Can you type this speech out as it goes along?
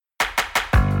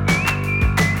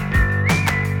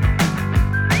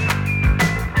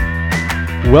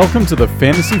Welcome to the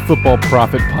Fantasy Football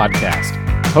Profit Podcast,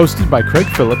 hosted by Craig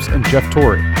Phillips and Jeff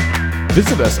Torrey.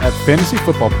 Visit us at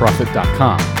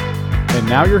fantasyfootballprofit.com. And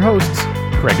now your hosts,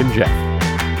 Craig and Jeff.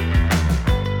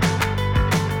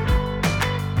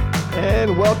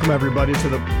 And welcome everybody to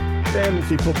the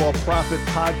Fantasy Football Profit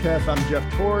Podcast. I'm Jeff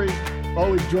Torrey,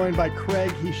 always joined by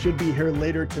Craig. He should be here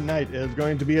later tonight. It is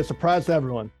going to be a surprise to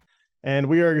everyone. And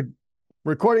we are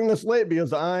recording this late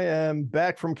because I am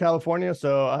back from California,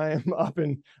 so I am up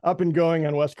and going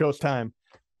on West Coast time.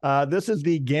 This is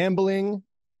the gambling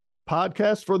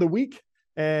podcast for the week,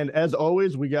 and as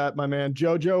always, we got my man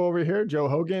JoJo over here, Joe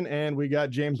Hogan, and we got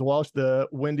James Walsh, the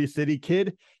Windy City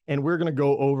Kid, and we're going to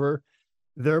go over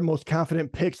their most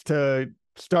confident picks to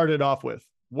start it off with,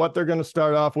 what they're going to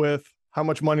start off with, how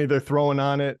much money they're throwing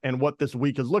on it, and what this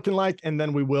week is looking like, and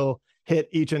then we will hit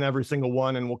each and every single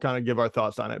one, and we'll kind of give our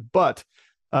thoughts on it. But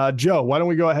Joe, why don't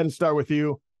we go ahead and start with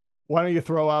you? Why don't you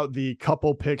throw out the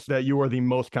couple picks that you are the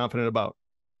most confident about?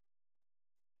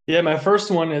 Yeah, my first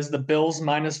one is the Bills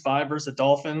 -5 versus the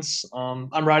Dolphins.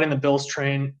 I'm riding the Bills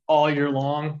train all year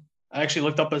long. I actually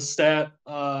looked up a stat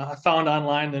I found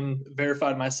online and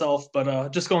verified myself, but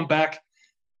just going back,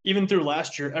 even through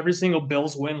last year, every single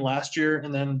Bills win last year,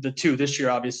 and then the two this year,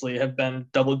 obviously, have been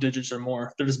double digits or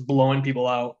more. They're just blowing people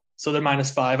out. So they're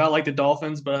 -5. I like the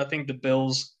Dolphins, but I think the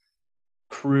Bills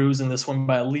cruise in this one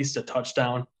by at least a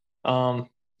touchdown. I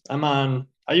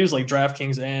use like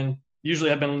DraftKings, and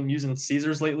usually I've been using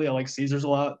Caesars lately. I like Caesars a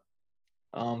lot.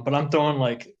 But I'm throwing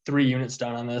like 3 units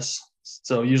down on this.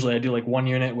 So usually I do like 1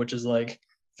 unit, which is like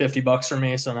 $50 for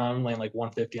me. So now I'm laying like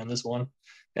 150 on this one.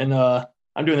 And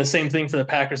I'm doing the same thing for the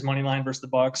Packers money line versus the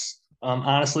Bucks.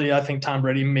 Honestly, I think Tom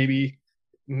Brady maybe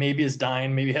is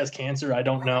dying, maybe has cancer. I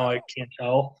don't know. I can't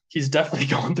tell. He's definitely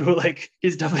going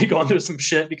through some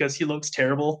shit because he looks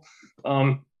terrible.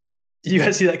 You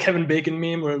guys see that Kevin Bacon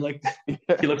meme where like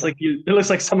it looks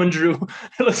like someone drew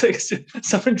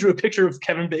a picture of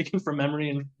Kevin Bacon from memory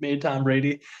and made Tom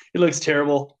Brady. He looks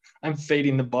terrible. I'm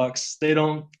fading the Bucks. They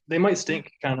might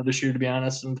stink kind of this year, to be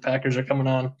honest, and the Packers are coming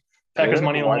on. Packers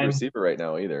money line. Wide receiver right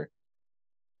now either.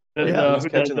 Who's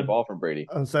catching the ball from Brady?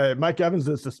 I'll say Mike Evans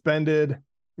is suspended.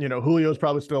 You know, Julio's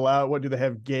probably still out. What do they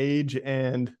have? Gage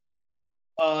and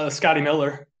Scotty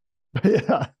Miller.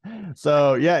 Yeah.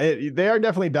 So yeah, they are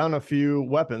definitely down a few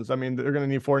weapons. I mean, they're going to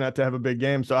need Fournette to have a big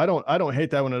game. So I don't hate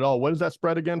that one at all. What is that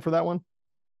spread again for that one?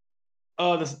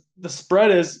 The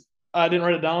spread is, I didn't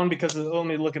write it down because let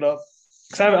me look it up.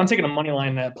 Because I'm taking a money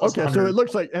line at plus. Okay, 100. So it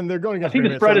looks like, and they're going against. I think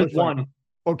the spread is 1. Like,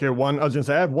 okay, 1. I was going to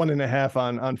say I have 1.5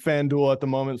 on FanDuel at the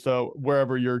moment. So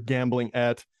wherever you're gambling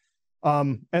at,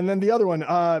 and then the other one,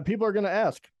 people are going to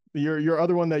ask your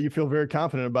other one that you feel very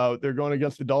confident about. They're going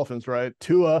against the Dolphins, right?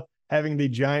 Tua having the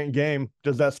giant game.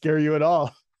 Does that scare you at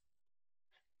all?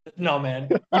 No, man.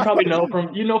 You probably know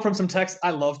from some text. I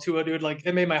love Tua, dude. Like,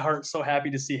 it made my heart so happy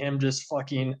to see him just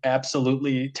fucking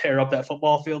absolutely tear up that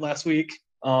football field last week.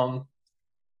 What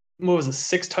was it?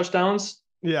 6 touchdowns?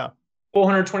 Yeah.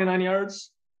 429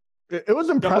 yards. It was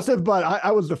impressive, but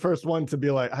I was the first one to be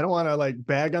like, I don't want to like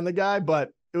bag on the guy,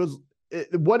 but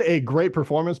what a great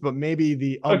performance, but maybe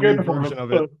the ugly version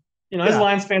of it. You know, as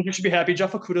Lions fans, we should be happy.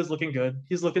 Jeff Okuda's looking good.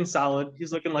 He's looking solid.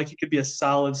 He's looking like he could be a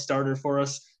solid starter for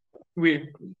us.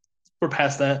 We're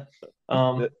past that.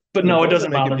 But no, it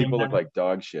doesn't matter. People look like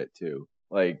dog shit too.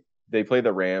 Like, they play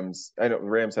the Rams. I know the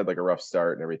Rams had like a rough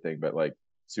start and everything, but like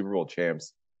Super Bowl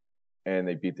champs, and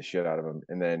they beat the shit out of them.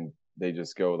 And then they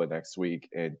just go the next week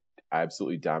and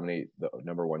absolutely dominate the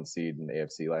number 1 seed in the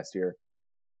AFC last year.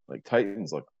 Like,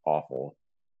 Titans look awful.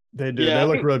 They do. They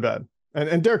look really bad.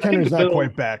 And Derrick Henry's not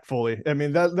quite back fully. I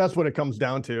mean, that's what it comes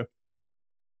down to.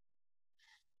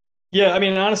 Yeah, I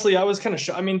mean, honestly, I was kind of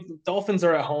shocked. I mean, Dolphins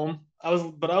are at home. I was a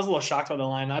little shocked by the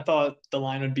line. I thought the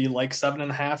line would be like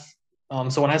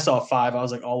 7.5. So when I saw 5, I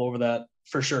was like all over that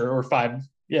for sure. Or 5.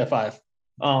 Yeah, 5.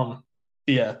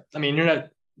 Yeah, I mean, you're not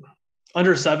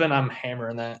under 7. I'm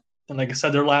hammering that. And like I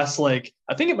said, I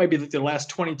think it might be like their last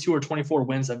 22 or 24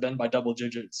 wins have been by double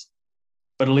digits,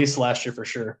 but at least last year for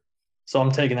sure. So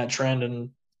I'm taking that trend, and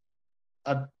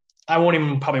I won't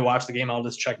even probably watch the game. I'll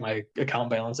just check my account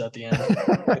balance at the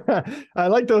end. I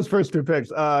like those first 2 picks.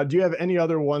 Do you have any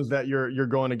other ones that you're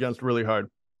going against really hard?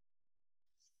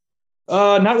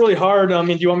 Not really hard. I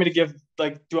mean, do you want me to give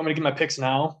my picks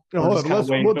now? No, hold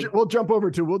on. We'll jump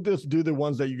over to. We'll just do the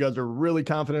ones that you guys are really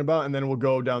confident about, and then we'll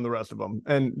go down the rest of them.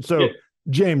 And so,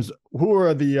 James, who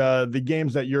are the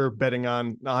games that you're betting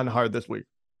on hard this week?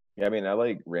 Yeah, I mean, I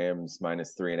like Rams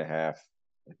 -3.5.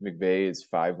 McVay is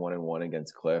 5-1-1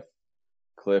 against Cliff.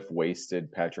 Cliff wasted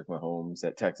Patrick Mahomes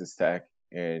at Texas Tech,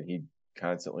 and he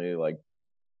constantly like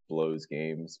blows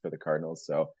games for the Cardinals.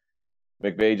 So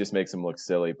McVay just makes them look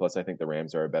silly. Plus, I think the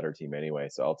Rams are a better team anyway.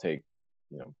 So I'll take,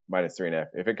 -3.5.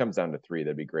 If it comes down to 3,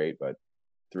 that'd be great. But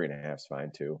 3.5 is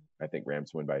fine too. I think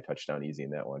Rams win by a touchdown easy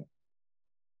in that one.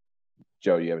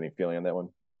 Joe, do you have any feeling on that one?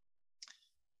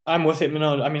 I'm with it.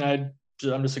 No, I mean, I'm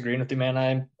just agreeing with you,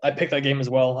 man. I picked that game as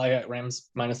well. I got Rams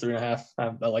 -3.5.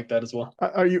 I like that as well.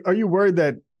 Are you worried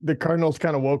that the Cardinals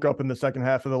kind of woke up in the second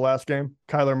half of the last game?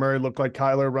 Kyler Murray looked like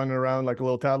Kyler running around like a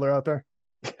little toddler out there.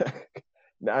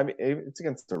 No, I mean it's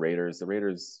against the Raiders. The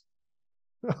Raiders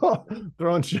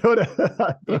throwing shade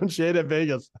at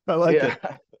Vegas. I like it.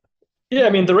 Yeah,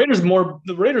 I mean the Raiders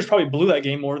probably blew that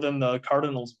game more than the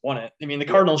Cardinals won it. I mean the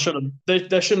Cardinals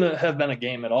that shouldn't have been a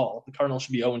game at all. The Cardinals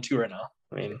should be 0-2 right now.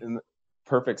 I mean,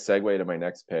 perfect segue to my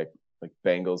next pick, like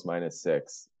Bengals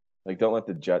 -6. Like, don't let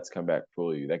the Jets come back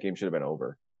fool you. That game should have been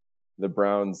over. The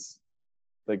Browns,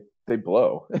 like, they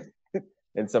blow.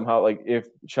 And somehow, like, if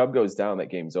Chubb goes down, that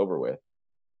game's over with.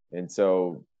 And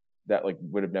so that, like,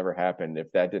 would have never happened.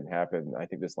 If that didn't happen, I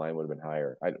think this line would have been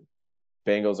higher.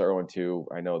 Bengals are 0-2.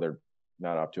 I know they're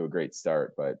not off to a great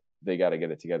start, but they got to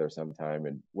get it together sometime.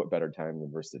 And what better time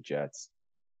than versus the Jets?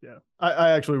 Yeah,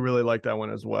 I actually really like that one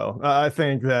as well. I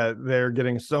think that they're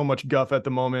getting so much guff at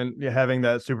the moment, having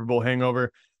that Super Bowl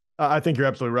hangover. I think you're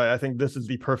absolutely right. I think this is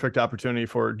the perfect opportunity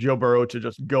for Joe Burrow to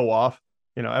just go off.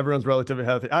 Everyone's relatively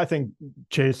healthy. I think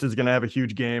Chase is going to have a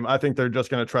huge game. I think they're just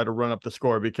going to try to run up the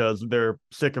score because they're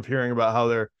sick of hearing about how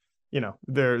they're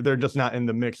just not in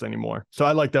the mix anymore. So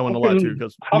I like that one a lot too.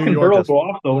 Because how can Burrow go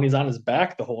off though when he's on his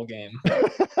back the whole game?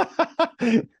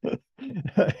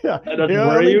 Yeah,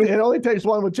 it only takes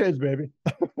one with Chase, baby.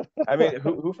 I mean,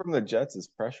 who from the Jets is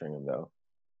pressuring him though?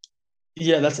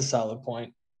 Yeah, that's a solid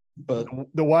point. But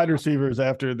the wide receivers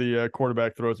after the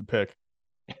quarterback throws a pick.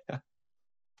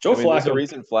 Joe Flacco. There's a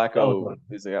reason Flacco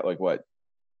is got like what,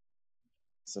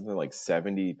 something like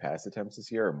 70 pass attempts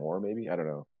this year or more, maybe. I don't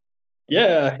know.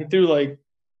 Yeah, he threw I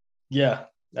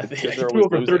think he threw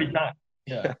over 30 times.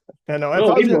 Yeah, I know. I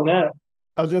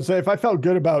was gonna say if I felt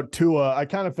good about Tua, I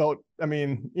kind of felt. I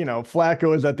mean,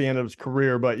 Flacco is at the end of his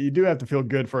career, but you do have to feel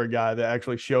good for a guy that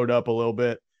actually showed up a little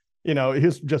bit.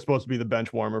 He's just supposed to be the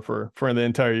bench warmer for the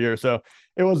entire year. So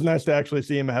it was nice to actually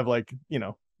see him have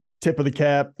tip of the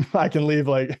cap. I can leave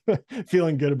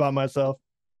feeling good about myself.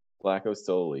 Flacco's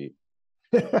still elite.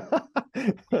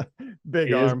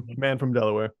 Big arm, man from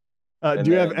Delaware.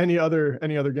 Do you have any other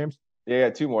games?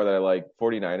 Yeah, 2 more that I like.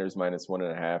 49ers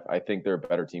 -1.5. I think they're a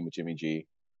better team with Jimmy G.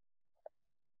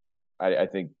 I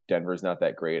think Denver's not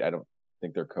that great. I don't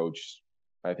think their coach,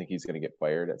 I think he's going to get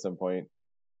fired at some point.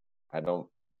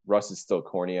 Russ is still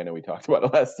corny. I know we talked about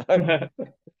it last time.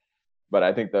 But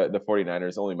I think the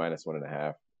 49ers only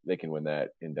 -1.5. They can win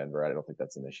that in Denver. I don't think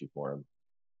that's an issue for them.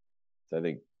 So I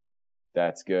think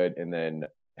that's good. And then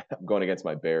I'm going against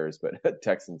my Bears, but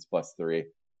Texans +3.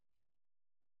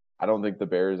 I don't think the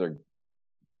Bears are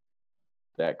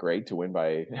that great to win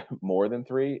by more than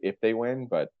 3 if they win,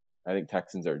 but I think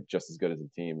Texans are just as good as a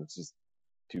team. It's just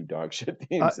 2 dog shit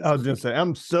teams. I was going to say,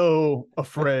 I'm so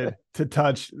afraid to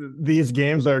touch these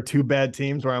games that are 2 bad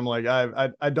teams where I'm like,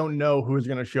 I don't know who's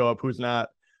going to show up, who's not.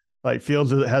 Like Fields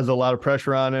has a lot of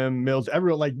pressure on him. Mills,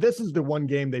 everyone, this is the one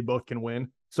game they both can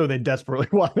win. So they desperately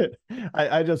want it.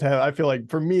 I feel like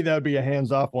for me, that would be a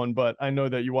hands-off one, but I know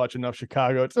that you watch enough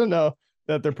Chicago to know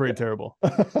that they're pretty terrible.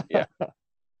 Yeah.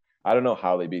 I don't know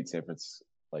how they beat San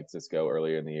Francisco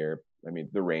earlier in the year. I mean,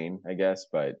 the rain, I guess,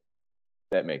 but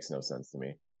that makes no sense to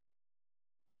me.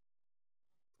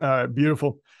 All right,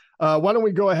 beautiful. Why don't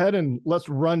we go ahead and let's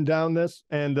run down this.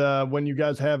 And when you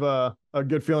guys have a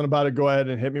good feeling about it, go ahead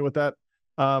and hit me with that.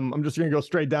 I'm just going to go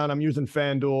straight down. I'm using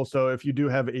FanDuel. So if you do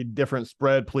have a different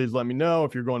spread, please let me know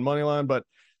if you're going money line. But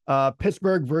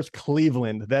Pittsburgh versus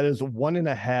Cleveland, that is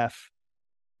 1.5.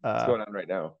 What's going on right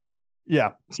now?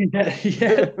 Yeah, dude.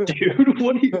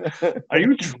 Are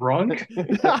you drunk?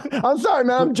 I'm sorry,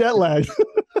 man. I'm jet lagged.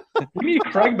 We need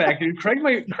Craig back, dude. Craig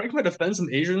might offend some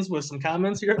Asians with some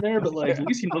comments here and there, but at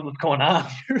least he knows what's going on.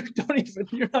 You're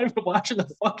not even watching the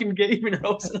fucking game.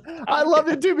 I love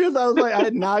it too because I was like, I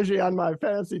had Najee on my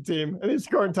fantasy team and he's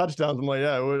scoring touchdowns. I'm like,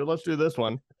 yeah, let's do this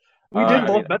one. We did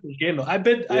both bet this game though. I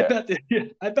bet the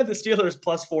Steelers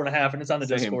 +4.5, and it's on the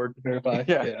Discord to verify.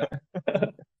 Yeah.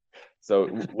 So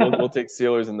we'll take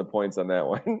Steelers and the points on that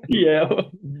one. Yeah.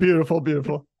 Beautiful.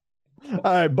 All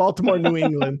right, Baltimore, New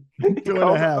England,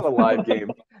 2.5. A live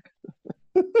game.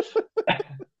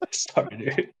 Sorry,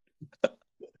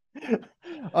 dude.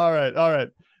 All right.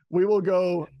 We will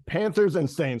go Panthers and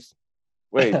Saints.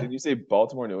 Wait, did you say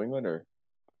Baltimore, New England, or?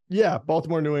 Yeah,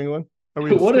 Baltimore, New England. Are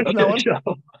we what is that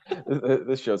show?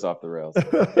 This show's off the rails.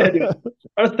 Yeah, dude.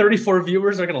 Our 34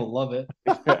 viewers are gonna love it.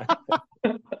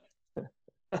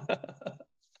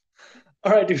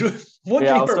 All right, dude. What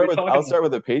Yeah, game are we talking I'll about? start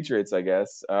with the Patriots, I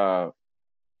guess. I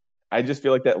just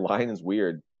feel like that line is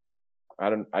weird.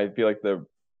 I feel like the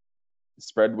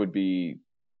spread would be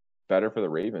better for the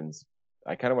Ravens.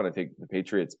 I kind of want to take the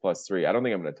Patriots +3. I don't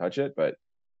think I'm going to touch it, but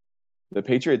the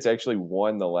Patriots actually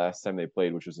won the last time they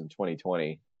played, which was in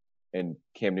 2020, and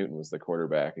Cam Newton was the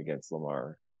quarterback against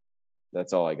Lamar.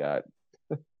 That's all I got.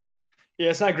 Yeah,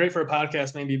 it's not great for a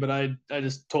podcast, maybe, but I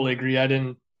just totally agree. I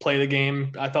didn't play the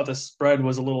game. I thought the spread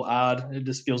was a little odd. It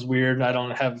just feels weird. I don't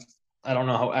know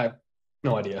how. I have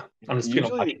no idea. I'm just gonna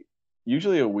watch.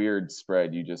 Usually a weird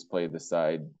spread, you just play the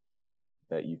side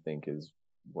that you think is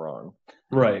wrong.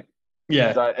 Right.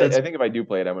 Yeah, So that's I think if I do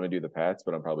play it, I'm going to do the Pats,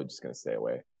 but I'm probably just going to stay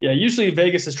away. yeah. Usually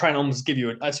Vegas is trying to almost give you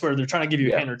it. I swear they're trying to give you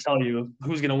a Yeah. hint or tell you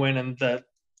who's gonna win, and that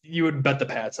you would bet the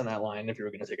Pats on that line if you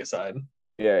were gonna take a side.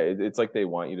 Yeah, it's like they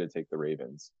want you to take the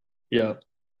Ravens. Yeah.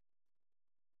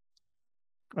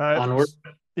 All right. Onward.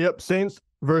 Yep. Saints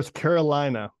versus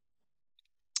Carolina.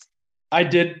 I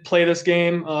did play this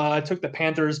game. I took the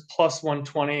Panthers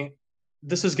 +120.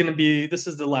 This is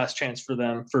the last chance for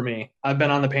them for me. I've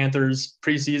been on the Panthers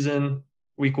preseason,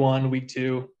 week 1, week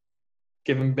 2,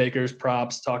 giving Baker's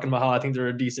props, talking about how I think they're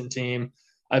a decent team.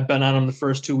 I've been on them the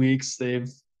first 2 weeks. They've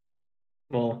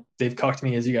cucked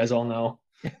me, as you guys all know.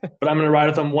 But I'm going to ride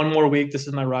with them one more week. This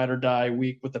is my ride or die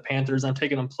week with the Panthers. I'm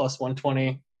taking them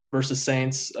 +120 versus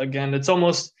Saints. Again, it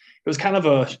was kind of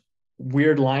a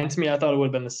weird line to me. I thought it would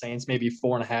have been the Saints, maybe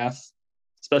 4.5.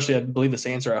 Especially, I believe the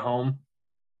Saints are at home.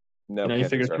 No, You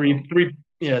figure Panthers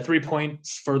are 3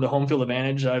 points for the home field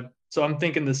advantage. So I'm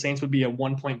thinking the Saints would be a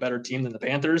 1 point better team than the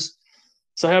Panthers.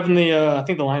 So having I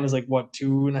think the line is like what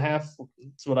 2.5.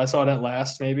 That's what I saw it at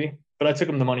last, maybe. But I took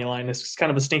them the money line. It's kind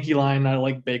of a stinky line. I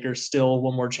like Baker still.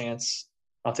 One more chance.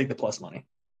 I'll take the plus money.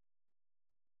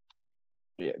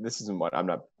 Yeah, this isn't what I'm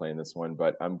not playing this one,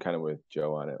 but I'm kind of with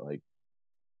Joe on it. Like,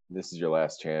 this is your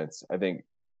last chance. I think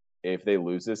if they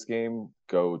lose this game,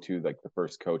 go to like the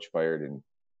first coach fired and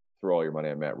throw all your money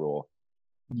on Matt Rule.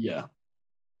 Yeah.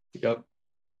 Yep.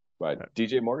 But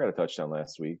DJ Moore got a touchdown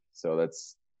last week, so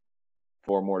that's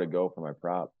 4 more to go for my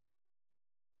prop.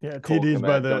 Yeah, Cole TDs Kmet,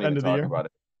 by the don't end even of the talk year. about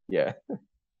it. Yeah.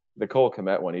 The Cole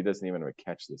Kmet one, he doesn't even have a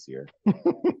catch this year.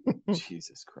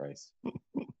 Jesus Christ.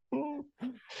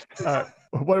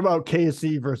 What about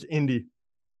KC versus Indy?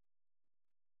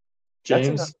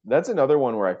 James. That's another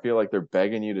one where I feel like they're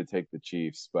begging you to take the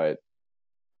Chiefs, but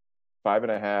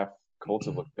 5.5, Colts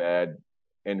have looked bad.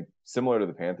 And similar to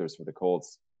the Panthers for the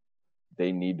Colts,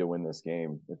 they need to win this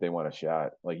game if they want a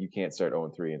shot. Like, you can't start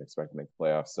 0-3 and expect to make the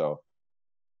playoffs. So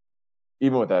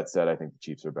even with that said, I think the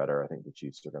Chiefs are better. I think the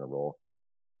Chiefs are going to roll.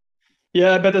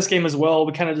 Yeah, I bet this game as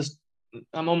well.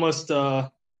 I'm almost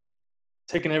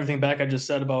taking everything back I just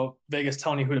said about Vegas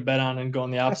telling you who to bet on and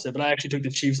going the opposite. But I actually took the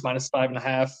Chiefs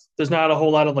 -5.5. There's not a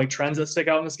whole lot of like trends that stick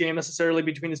out in this game necessarily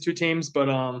between these two teams, but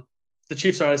the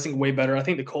Chiefs are, I think, way better. I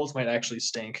think the Colts might actually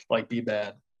stink, like be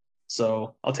bad.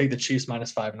 So I'll take the Chiefs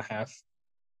 -5.5.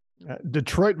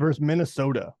 Detroit versus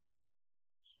Minnesota.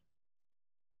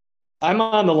 I'm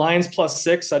on the Lions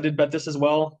 +6. I did bet this as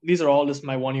well. These are all just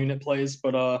my 1 unit plays,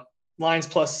 but Lions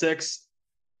 +6.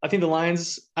 I think the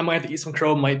Lions, I might have to eat some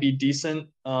crow, might be decent.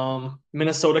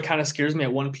 Minnesota kind of scares me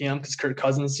at 1 p.m. because Kirk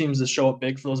Cousins seems to show up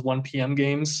big for those 1 p.m.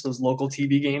 games, those local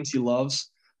TV games he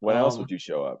loves. When else would you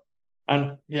show up?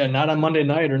 And yeah, not on Monday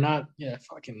night or not. Yeah,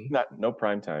 No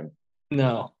prime time.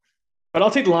 No. But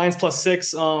I'll take the Lions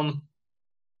 +6.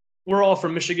 We're all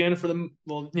from Michigan for them.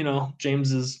 Well,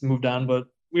 James has moved on, but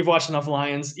we've watched enough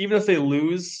Lions. Even if they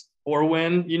lose or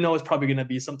win, it's probably going to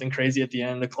be something crazy at the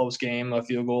end, a close game, a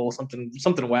field goal, something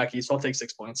wacky. So I'll take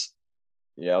 6 points.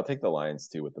 Yeah, I'll take the Lions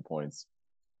too with the points.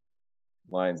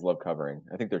 Lions love covering.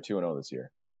 I think they're 2-0 this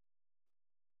year.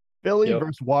 Philly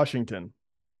versus Washington.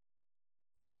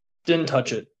 Didn't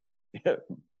touch it. Yeah,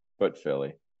 but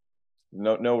Philly.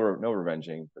 No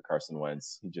revenging for Carson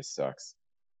Wentz. He just sucks.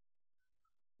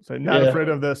 So not afraid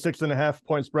of the 6.5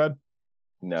 point spread?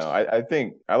 No, I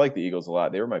think I like the Eagles a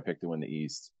lot. They were my pick to win the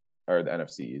East or the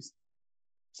NFC East.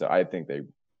 So I think they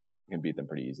can beat them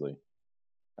pretty easily.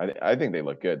 I think they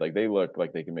look good. Like, they look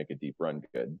like they can make a deep run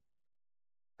good.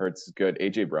 Hurts is good.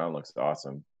 AJ Brown looks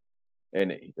awesome.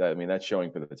 And I mean, that's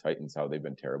showing for the Titans how they've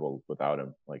been terrible without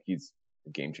him. Like, he's a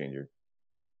game changer.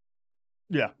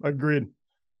 Yeah, agreed.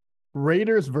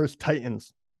 Raiders versus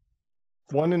Titans.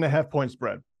 1.5 point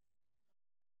spread.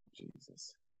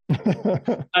 Jesus.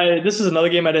 This is another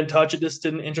game I didn't touch. It just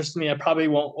didn't interest me. I probably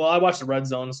won't. Well, I watched the Red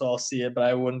Zone, so I'll see it, but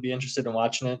I wouldn't be interested in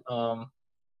watching it.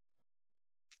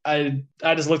 I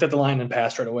just looked at the line and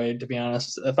passed right away, to be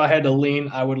honest. If I had to lean,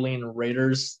 I would lean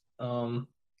Raiders. I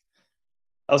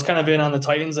I was kind of in on the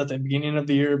Titans at the beginning of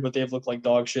the year, but they've looked like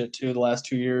dog shit too the last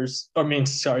 2 years.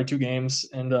 2 games.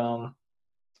 And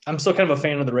I'm still kind of a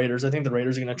fan of the Raiders. I think the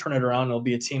Raiders are going to turn it around. They'll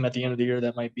be a team at the end of the year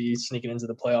that might be sneaking into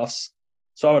the playoffs.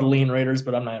 So I would lean Raiders,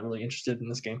 but I'm not really interested in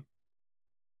this game.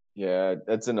 Yeah,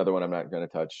 that's another one I'm not going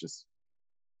to touch. Just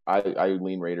I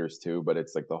lean Raiders too, but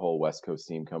it's like the whole West Coast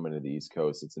team coming to the East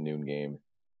Coast. It's a noon game.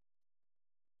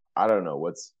 I don't know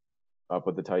what's up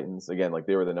with the Titans. Again, like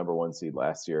they were the number 1 seed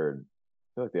last year.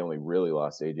 I feel like they only really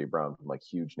lost AJ Brown from like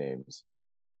huge names.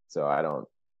 So I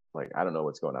don't know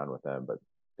what's going on with them, but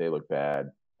they look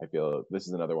bad. I feel this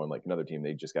is another one, like another team,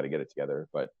 they just got to get it together.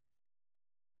 But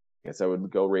I guess I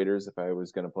would go Raiders if I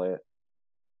was going to play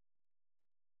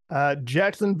it.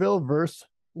 Jacksonville versus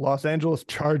Los Angeles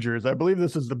Chargers. I believe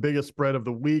this is the biggest spread of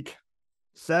the week.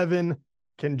 7.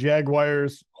 Can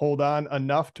Jaguars hold on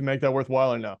enough to make that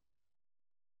worthwhile or no?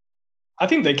 I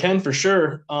think they can for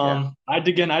sure. I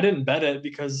didn't bet it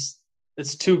because I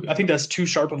think that's too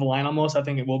sharp of a line almost. I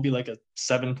think it will be like a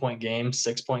 7-point game,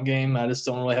 6-point game. I just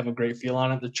don't really have a great feel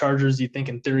on it. The Chargers, you think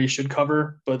in theory should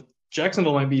cover, but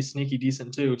Jacksonville might be sneaky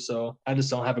decent too. So I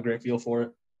just don't have a great feel for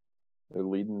it. They're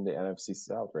leading the NFC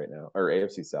South right now, or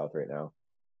AFC South right now.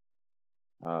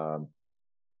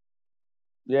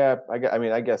 Yeah,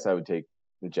 I guess I would take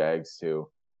the Jags too.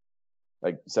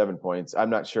 Like 7 points. I'm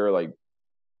not sure like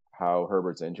how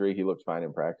Herbert's injury. He looked fine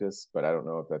in practice, but I don't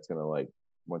know if that's gonna like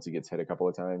once he gets hit a couple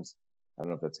of times. I don't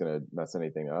know if that's gonna mess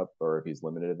anything up or if he's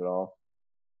limited at all.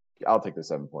 I'll take the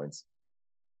 7 points.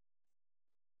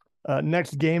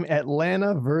 Next game,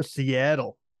 Atlanta versus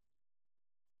Seattle.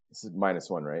 This is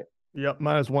 -1, right? Yep,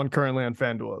 -1 currently on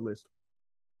FanDuel at least.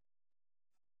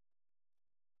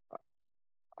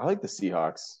 I like the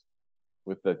Seahawks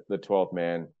with the 12th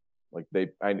man. Like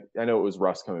I know it was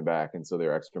Russ coming back, and so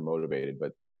they're extra motivated,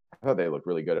 but I thought they looked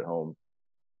really good at home.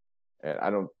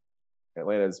 And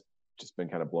Atlanta's just been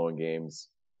kind of blowing games.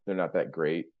 They're not that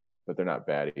great, but they're not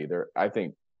bad either. I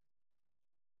think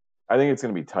it's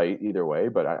going to be tight either way,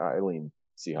 but I lean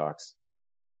Seahawks.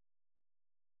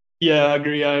 Yeah, I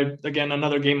agree. Again,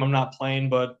 another game I'm not playing,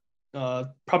 but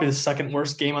probably the second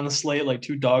worst game on the slate, like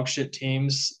 2 dog shit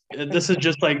teams. This is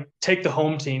just like take the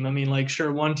home team. I mean, like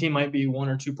sure, one team might be 1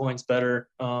 or 2 points better,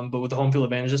 but with the home field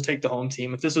advantage, just take the home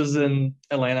team. If this was in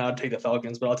Atlanta, I'd take the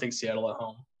Falcons, but I'll take Seattle at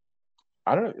home.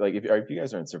 I don't know, like if you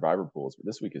guys are in survivor pools, but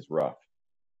this week is rough.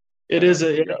 It's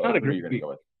not a great week.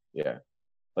 Yeah,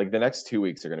 like the next 2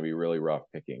 weeks are going to be really rough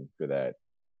picking for that.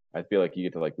 I feel like you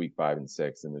get to like week 5 and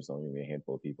 6, and there's only going to be a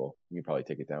handful of people. You can probably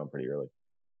take it down pretty early.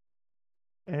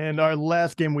 And our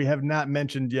last game we have not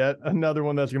mentioned yet, another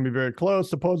one that's going to be very close,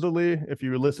 supposedly. If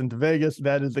you listen to Vegas,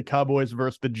 that is the Cowboys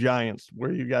versus the Giants.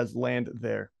 Where you guys land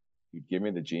there? You give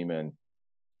me the G-Men.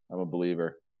 I'm a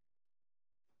believer.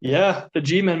 Yeah, the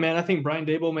G-Men, man. I think Brian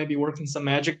Daboll may be working some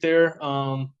magic there.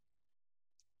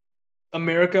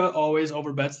 America always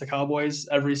overbets the Cowboys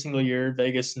every single year.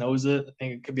 Vegas knows it. I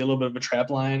think it could be a little bit of a trap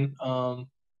line.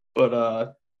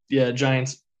 Yeah,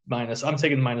 Giants minus. I'm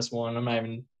taking -1. I'm not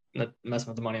even messing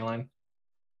with the money line.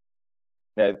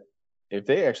 Yeah, if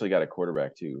they actually got a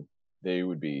quarterback too, they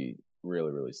would be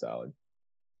really, really solid.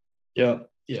 Yeah.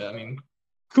 I mean,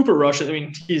 Cooper Rush. I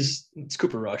mean, it's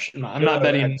Cooper Rush. I'm not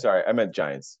betting. I'm sorry, I meant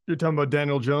Giants. You're talking about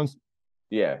Daniel Jones?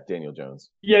 Yeah, Daniel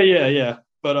Jones. Yeah.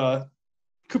 But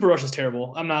Cooper Rush is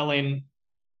terrible. I'm not laying.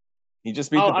 He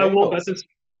just beat the Bengals. I will bet this.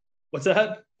 What's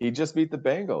that? He just beat the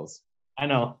Bengals. I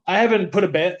know. I haven't put a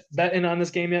bet in on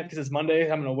this game yet because it's Monday.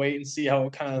 I'm gonna wait and see how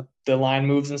kind of the line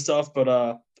moves and stuff. But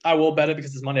I will bet it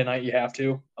because it's Monday night. You have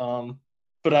to.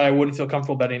 But I wouldn't feel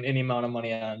comfortable betting any amount of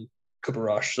money on Cooper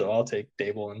Rush, so I'll take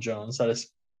Daboll and Jones.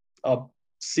 I'll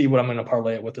see what I'm gonna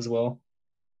parlay it with as well.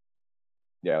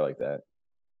 Yeah, I like that.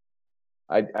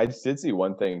 I did see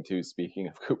one thing too, speaking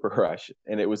of Cooper Rush,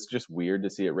 and it was just weird to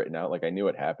see it written out. Like I knew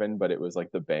it happened, but it was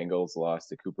like the Bengals lost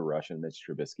to Cooper Rush and Mitch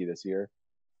Trubisky this year.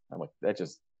 I'm like, that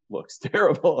just looks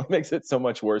terrible. It makes it so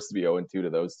much worse to be 0-2 to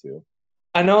those two.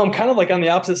 I know. I'm kind of like on the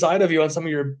opposite side of you on some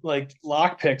of your like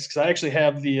lock picks because I actually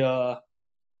have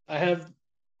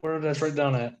where did I write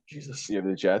down at? Jesus. You have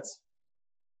the Jets?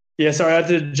 Yeah, sorry, I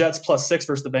did Jets +6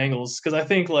 versus the Bengals because I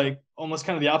think like almost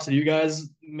kind of the opposite of you guys.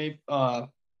 Maybe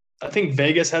I think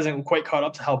Vegas hasn't quite caught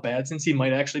up to how bad Cincy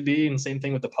might actually be, and same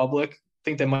thing with the public. I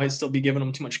think they might still be giving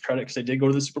them too much credit because they did go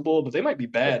to the Super Bowl, but they might be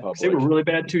bad because they were really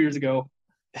bad 2 years ago.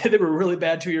 They were really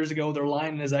bad 2 years ago. Their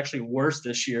line is actually worse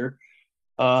this year.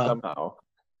 Somehow.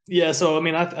 Yeah, so I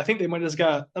mean, I think they might have just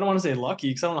got. I don't want to say lucky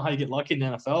because I don't know how you get lucky in the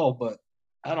NFL, but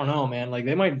I don't know, man. Like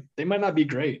they might not be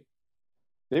great.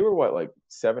 They were what, like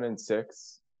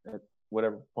 7-6 at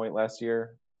whatever point last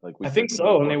year? Like I think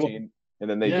so, and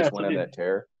then they just went on that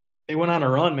tear. They went on a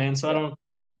run, man. So I don't.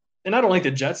 and I don't like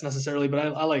the Jets necessarily, but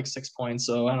I like 6 points.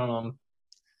 So I don't know.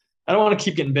 I don't want to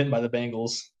keep getting bitten by the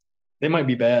Bengals. They might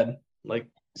be bad, like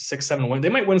 6, 7 win. They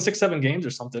might win 6, 7 games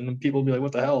or something, and people will be like,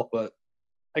 "What the hell?" But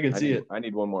I can see it. I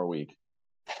need one more week.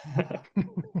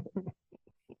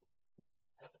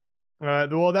 All right.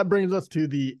 Well, that brings us to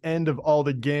the end of all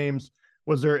the games.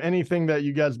 Was there anything that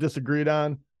you guys disagreed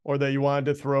on or that you wanted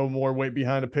to throw more weight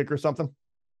behind a pick or something?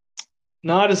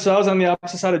 No, I was on the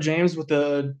opposite side of James with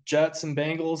the Jets and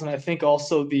Bengals, and I think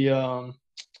also the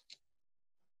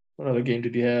what other game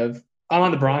did you have? I'm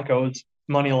on the Broncos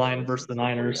money line versus the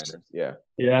Niners. 49ers. Yeah.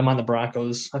 Yeah, I'm on the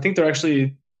Broncos. I think they're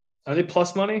actually are they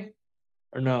plus money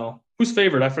or no? Who's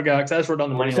favored? I forgot because I just wrote down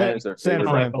the money line. Are San favored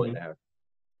Fran. by 1.5.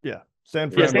 Yeah. San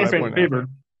Yeah, Fran. San by Fran 1.5. favored.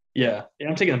 Yeah,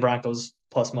 I'm taking the Broncos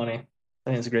plus money. I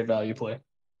think it's a great value play.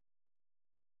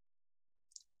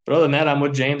 But other than that, I'm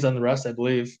with James on the rest, I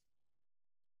believe.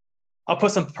 I'll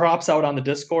put some props out on the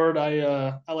Discord.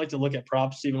 I like to look at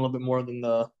props even a little bit more than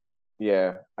the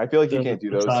Yeah. I feel like you can't do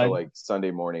those side. till like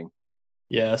Sunday morning.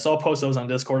 Yeah, so I'll post those on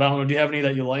Discord. I don't know. Do you have any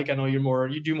that you like? I know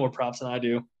you do more props than I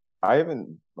do. I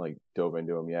haven't like dove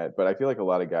into them yet, but I feel like a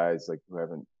lot of guys like who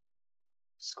haven't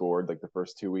scored like the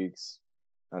first 2 weeks.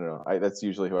 I don't know. That's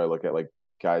usually who I look at, like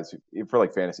guys who, for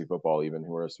like fantasy football, even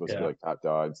who are supposed to be like top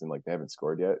dogs and like they haven't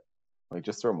scored yet. Like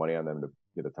just throw money on them to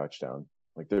get a touchdown.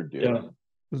 Like they're due. Yeah.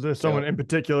 Is there someone in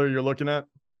particular you're looking at?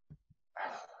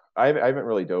 I haven't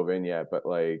really dove in yet, but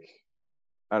like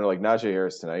I don't know, like Najee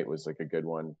Harris tonight was like a good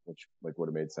one, which like would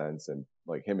have made sense. And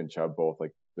like him and Chubb both,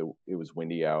 like it was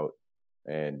windy out,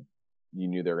 and you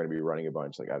knew they were going to be running a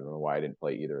bunch. Like I don't know why I didn't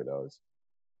play either of those.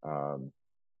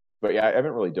 But yeah, I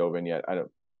haven't really dove in yet.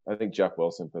 I think Jeff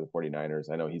Wilson for the 49ers.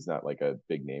 I know he's not like a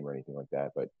big name or anything like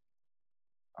that, but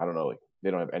I don't know. Like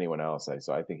they don't have anyone else,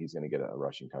 so I think he's going to get a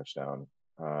rushing touchdown.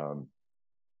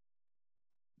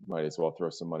 Might as well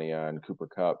throw some money on Cooper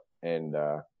Kupp and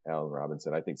Allen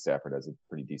Robinson. I think Stafford has a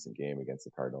pretty decent game against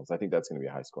the Cardinals. I think that's going to be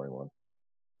a high scoring one.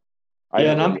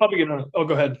 I'm probably gonna. Oh,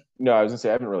 go ahead. No, I was gonna say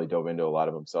I haven't really dove into a lot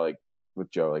of them. So like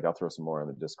with Joe, like I'll throw some more on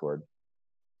the Discord.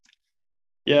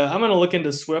 Yeah, I'm gonna look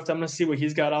into Swift. I'm gonna see what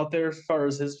he's got out there as far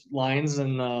as his lines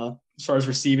and as far as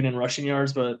receiving and rushing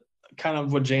yards. But kind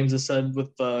of what James has said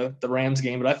with the Rams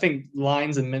game. But I think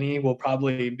lines and mini will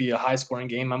probably be a high scoring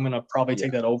game. I'm gonna probably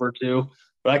take that over too.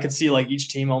 But I could see like each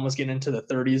team almost getting into the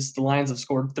 30s. The Lions have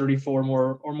scored 34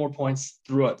 more points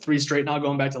through 3 straight now,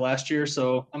 going back to last year.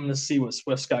 So I'm going to see what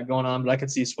Swift's got going on. But I could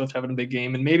see Swift having a big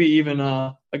game, and maybe even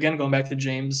again going back to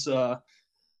James,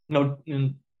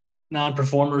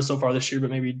 non-performers so far this year,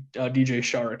 but maybe DJ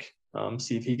Shark.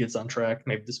 See if he gets on track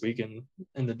maybe this week in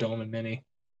the Dome and Mini.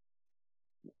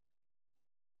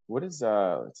 What is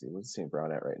let's see, what's St.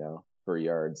 Brown at right now for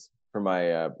yards? For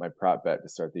my my prop bet to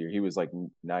start the year, he was like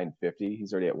 950.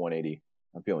 He's already at 180.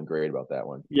 I'm feeling great about that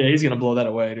one. Yeah, he's gonna blow that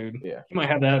away, dude. Yeah, he might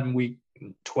have that in week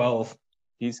 12.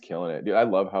 He's killing it, dude. I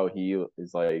love how he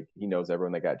is like he knows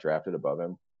everyone that got drafted above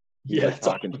him. He's like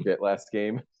talking shit last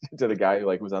game to the guy who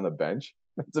like was on the bench.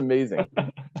 That's amazing.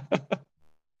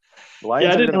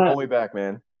 Lions are gonna pull me back,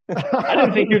 man. I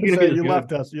didn't think you were gonna you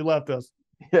left us. You left us.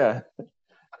 Yeah.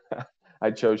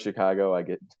 I chose Chicago. I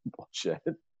get bullshit.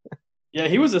 Yeah,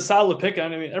 he was a solid pick. I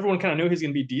mean, everyone kind of knew he's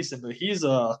gonna be decent, but he's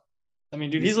I mean,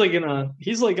 dude, he's like on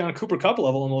a Cooper Kupp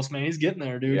level almost, man. He's getting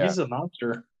there, dude. Yeah. He's a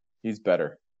monster. He's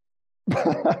better. You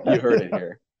heard it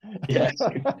here. Yeah.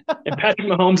 And Patrick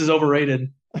Mahomes is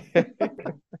overrated.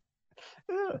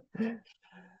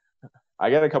 I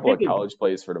got a couple of college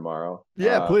plays for tomorrow.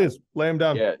 Yeah, please lay them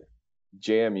down. Yeah,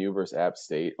 JMU versus App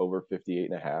State over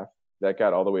 58.5. That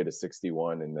got all the way to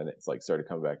 61, and then it's like started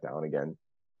coming back down again.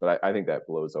 But I think that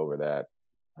blows over that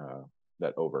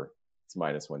over. It's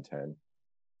minus 110.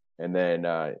 And then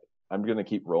I'm going to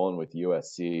keep rolling with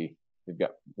USC. They've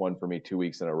got one for me 2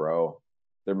 weeks in a row.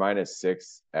 They're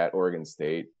 -6 at Oregon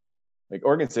State. Like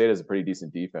Oregon State has a pretty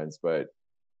decent defense, but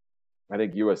I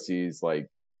think USC's like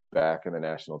back in the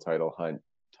national title hunt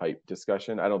type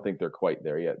discussion. I don't think they're quite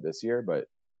there yet this year, but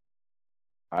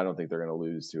I don't think they're going to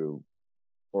lose to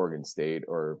Oregon State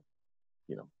or,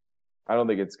 I don't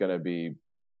think it's going to be.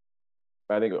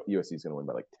 I think USC is going to win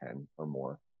by like 10 or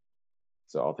more.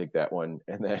 So I'll take that one.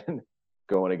 And then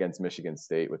going against Michigan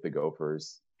State with the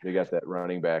Gophers, they got that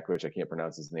running back, which I can't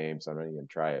pronounce his name, so I'm not even going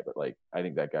to try it. But like, I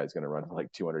think that guy's going to run for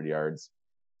like 200 yards.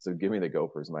 So give me the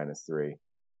Gophers -3.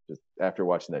 Just after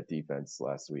watching that defense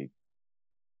last week,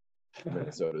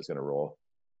 Minnesota's going to roll.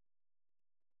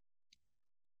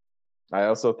 I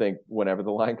also think whenever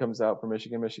the line comes out for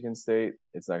Michigan State,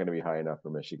 it's not going to be high enough for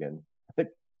Michigan. I think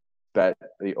bet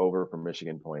the over for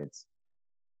Michigan points.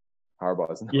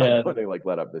 Harbaugh's not going to like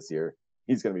let up this year.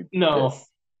 He's going to be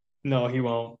pissed. No, he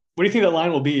won't. What do you think that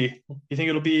line will be? You think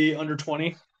it'll be under 20?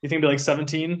 You think it'll be like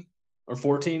 17 or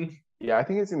 14? Yeah, I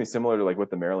think it's gonna be similar to like what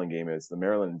the Maryland game is. The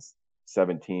Maryland's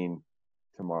 17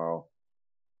 tomorrow.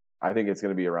 I think it's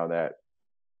gonna be around that.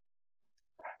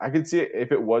 I could see it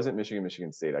if it wasn't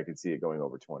Michigan State. I could see it going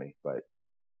over 20, but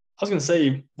I was gonna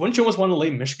say, wouldn't you almost want to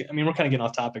lay Michigan? I mean, we're kind of getting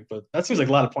off topic, but that seems like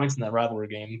a lot of points in that rivalry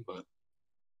game. But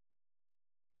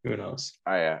who knows?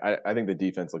 I think the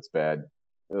defense looks bad.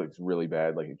 It looks really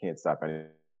bad. Like it can't stop anyone.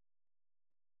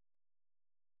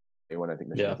 I think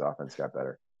Michigan's offense got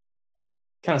better.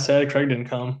 Kind of sad Craig didn't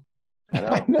come.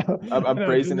 I know. I'm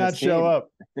praising did not his show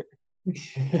team.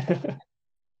 up.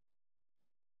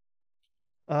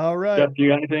 All right. Jeff, do you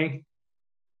got anything?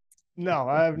 No,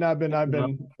 I have not been.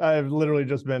 I've literally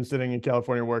just been sitting in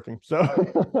California working. So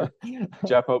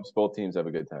Jeff hopes both teams have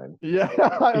a good time. Yeah,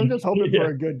 I'm just hoping for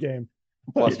a good game.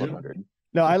 Plus 100.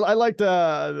 No, I liked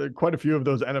quite a few of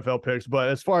those NFL picks, but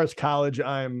as far as college,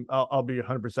 I'll be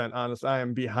 100% honest. I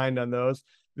am behind on those.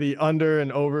 The under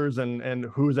and overs and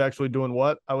who's actually doing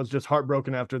what. I was just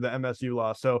heartbroken after the MSU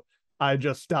loss, so I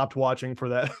just stopped watching for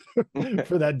that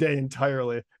for that day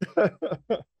entirely.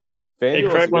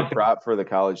 FanDuel is a good prop for the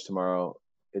college tomorrow.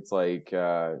 It's like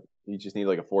you just need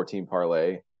like a 14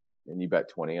 parlay, and you bet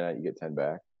 20 on it, you get 10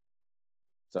 back.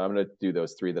 So I'm going to do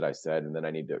those 3 that I said, and then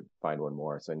I need to find one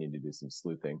more. So I need to do some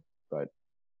sleuthing, but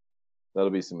that'll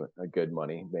be a good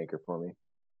money maker for me.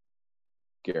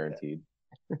 Guaranteed.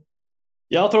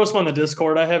 Yeah, I'll throw some on the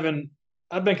Discord. I've been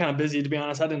kind of busy, to be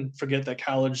honest. I didn't forget that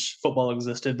college football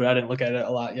existed, but I didn't look at it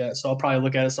a lot yet. So I'll probably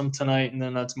look at it some tonight and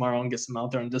then tomorrow and get some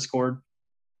out there on Discord.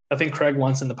 I think Craig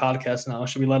wants in the podcast now.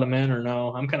 Should we let him in or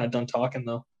no? I'm kind of done talking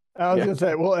though. I was going to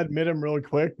say, we'll admit him really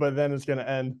quick, but then it's going to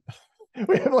end.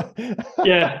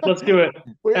 Yeah, let's do it.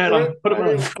 Adam, put him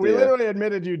on. We literally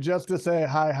admitted you just to say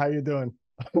hi. How you doing?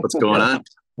 What's going on?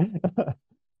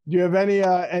 Do you have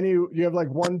do you have like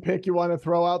one pick you want to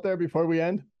throw out there before we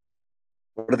end?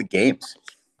 What are the games?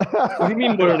 What do you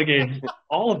mean, what are the games?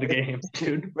 All of the games,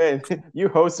 dude. Man, you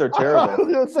hosts are terrible. I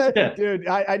was gonna say, yeah. Dude,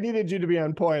 I needed you to be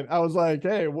on point. I was like,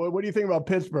 hey, what do you think about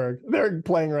Pittsburgh? They're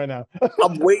playing right now.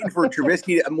 I'm waiting for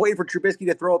Trubisky. I'm waiting for Trubisky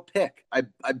to throw a pick. I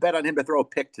bet on him to throw a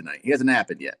pick tonight. He hasn't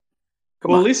happened yet.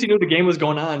 Well, at least you knew the game was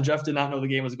going on. Jeff did not know the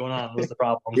game was going on. Was the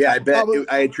problem? Yeah, I bet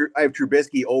I have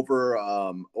Trubisky over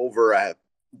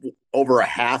a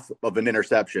half of an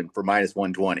interception for minus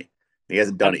 120. He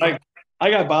hasn't done it yet. I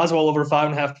got Boswell over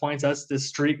 5.5 points. That's the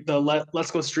streak. The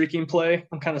let's go streaking play.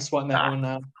 I'm kind of sweating that one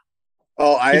now.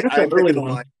 Oh, I'm picking the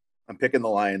Lions. I'm picking the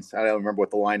Lions. I don't remember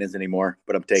what the line is anymore,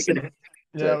 but I'm taking it.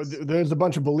 Yeah, there's a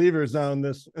bunch of believers now in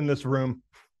this room.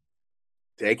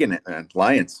 Taking it, man.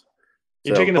 Lions.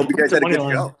 You're taking the hope you guys had a good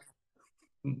line. show.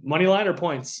 Money line or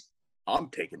points? I'm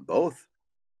taking both.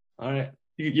 All right.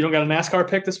 You don't got a NASCAR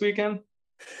pick this weekend?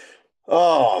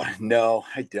 Oh no,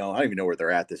 I don't. I don't even know where they're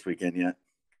at this weekend yet.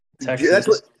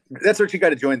 Texas. That's what you got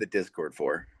to join the Discord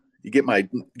for. You get my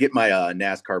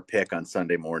NASCAR pick on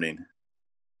Sunday morning.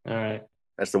 All right.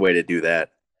 That's the way to do that.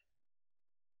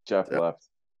 Jeff left.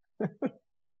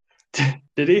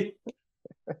 Did he?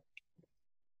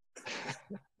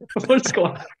 What is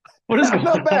going on?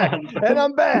 I'm back. And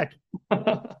I'm back.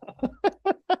 I'm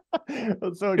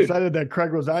so excited that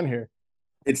Craig was on here.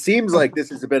 It seems like this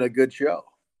has been a good show.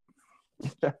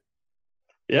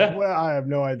 Yeah. Well, I have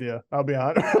no idea. I'll be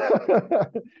honest.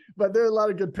 But there are a lot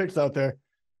of good picks out there.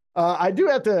 I do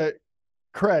have to,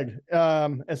 Craig,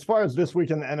 as far as this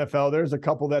week in the NFL, there's a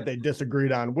couple that they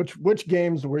disagreed on. Which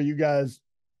games were you guys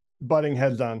butting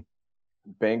heads on?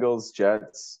 Bengals,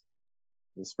 Jets.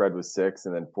 The spread was 6,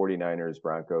 and then 49ers,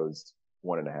 Broncos,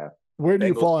 1.5. Where do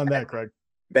you fall on that, Craig?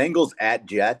 Bengals at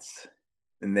Jets,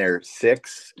 and they're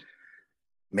 6.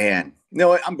 Man,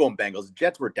 no, I'm going Bengals.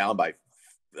 Jets were down by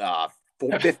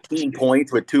 15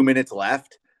 points with 2 minutes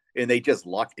left, and they just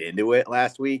lucked into it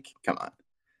last week. Come on.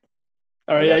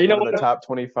 All right, yeah, you know what? The top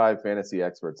 25 fantasy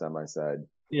experts on my side.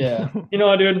 Yeah, you know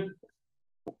what, dude?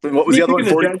 What was the other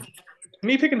one?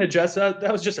 Me picking the Jets,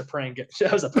 that was just a prank.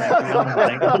 That was a prank.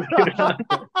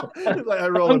 I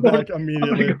rolled it back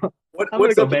immediately. I'm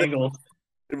going to go Bengals.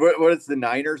 What is the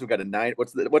Niners? We got a 9.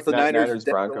 What's the Niners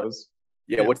Broncos?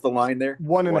 Yeah, what's the line there?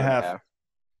 1.5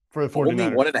 for the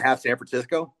 49ers. Only 1.5 San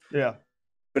Francisco? Yeah.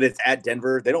 But it's at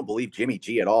Denver. They don't believe Jimmy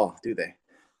G at all, do they?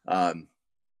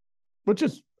 Which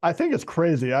is, I think it's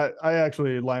crazy. I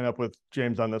actually line up with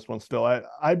James on this one still.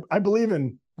 I believe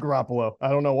in Garoppolo. I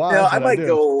don't know why. No, I might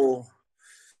go.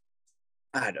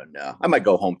 I don't know. I might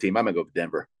go home team. I might go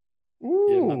Denver.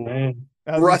 Ooh, yeah, man.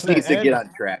 Russ needs to get on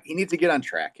track. He needs to get on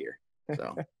track here.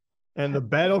 So. And the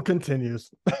battle continues.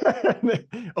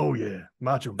 Oh yeah,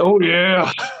 Macho Man. Oh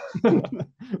yeah.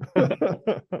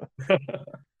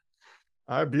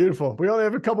 All right, beautiful. We only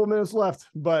have a couple minutes left,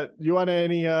 but you want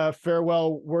any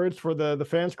farewell words for the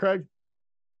fans, Craig?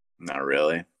 Not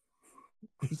really.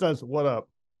 He says, "What up?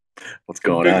 What's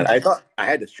going on?" I thought I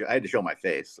had to show my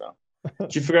face. So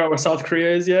Did you figure out where South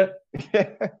Korea is yet?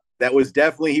 he was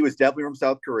definitely from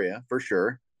South Korea for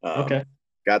sure. Okay.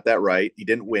 Got that right. He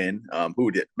didn't win.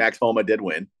 Who did? Max Homa did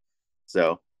win.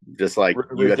 So just like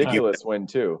ridiculous win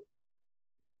too.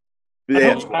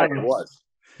 Yeah, it was.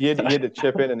 He had to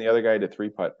chip in, and the other guy had to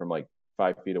 3-putt from like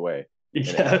 5 feet away.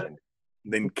 Yeah.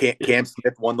 Then Cam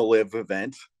Smith won the live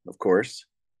event. Of course,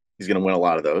 he's going to win a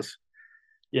lot of those.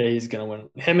 Yeah, he's gonna win.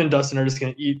 Him and Dustin are just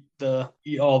gonna eat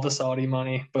all the Saudi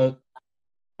money. But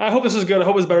I hope this is good. I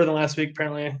hope it's better than last week.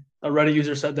 Apparently, a Reddit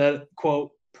user said that,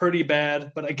 quote, pretty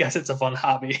bad, but I guess it's a fun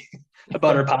hobby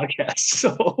about our podcast. So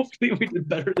hopefully we did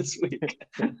better this week.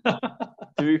 To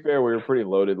be fair, we were pretty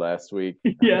loaded last week.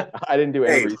 Yeah. I didn't do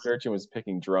any research and was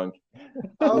picking drunk.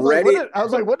 I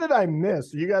was like, what did I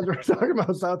miss? You guys were talking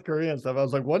about South Korea and stuff. I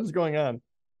was like, what is going on?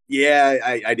 Yeah,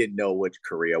 I didn't know which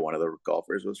Korea one of the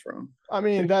golfers was from. I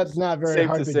mean, that's not very Safe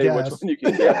hard to to say guess. which one you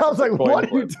can guess. I was like, what are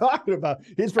you flip. talking about?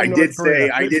 He's from I North did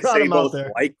Korea. say Most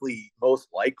most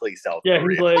likely South Yeah,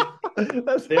 Korea. he's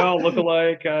like, they all look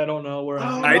alike. I don't know where.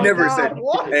 I never said.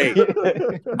 What? Hey,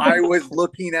 I was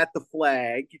looking at the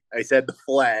flag. I said the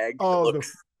flag. Oh,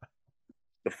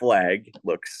 the flag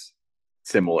looks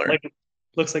similar.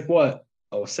 Looks like what?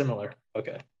 Oh, similar.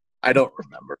 Okay. I don't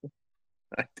remember.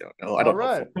 I don't know. I don't all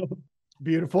right.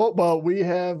 Beautiful. Well,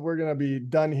 we're going to be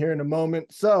done here in a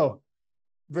moment. So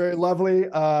very lovely.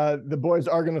 The boys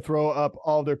are going to throw up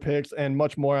all their picks and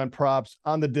much more on props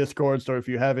on the Discord. So if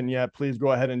you haven't yet, please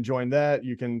go ahead and join that.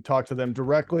 You can talk to them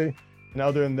directly. And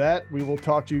other than that, we will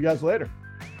talk to you guys later.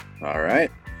 All right.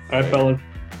 All right, fellas.